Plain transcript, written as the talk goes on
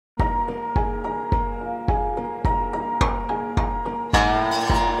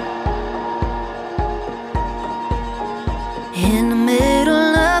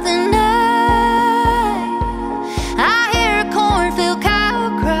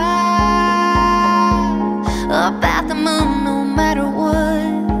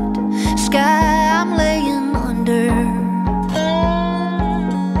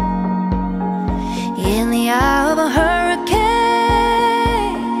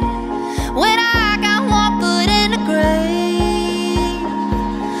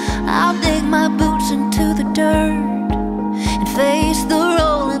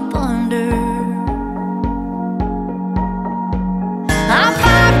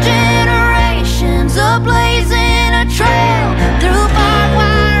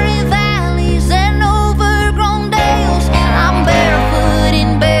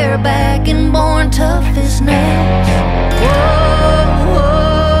as nails. Whoa,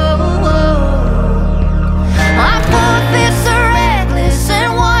 whoa, whoa. I four-fifths are reckless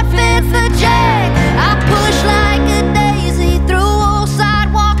and one-fifth a jack. I push like a daisy through old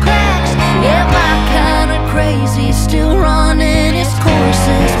sidewalk cracks. Yeah, my kind of crazy, still running its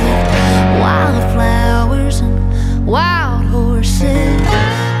courses with wildflowers and wild horses.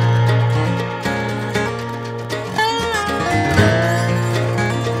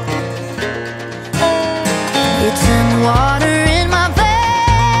 It's in water in my veins,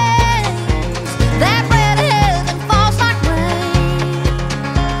 that red heaven falls like rain.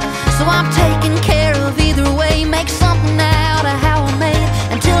 So I'm taking care of either way, make something out of how I made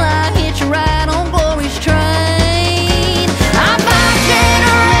until I hitch a ride on glory's train. I'm 5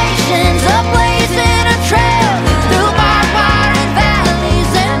 generations of blazing a trail through barbed wire and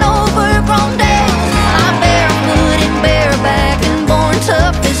valleys and overgrown dales. I'm barefoot and bareback and born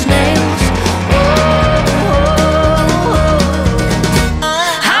tough as nails.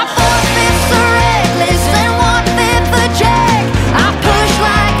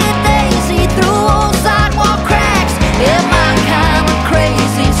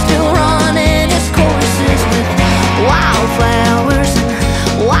 Wildflowers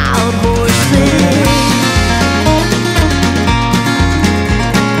and wild horses.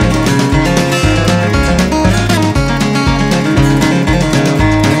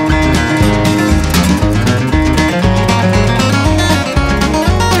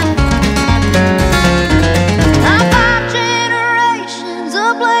 I'm 5 generations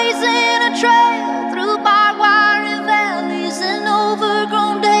of blazing a trail through barbed wire and valleys and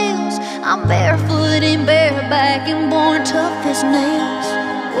overgrown dales. I'm barefoot and bareback and born tough as nails.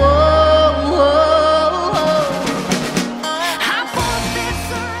 Whoa.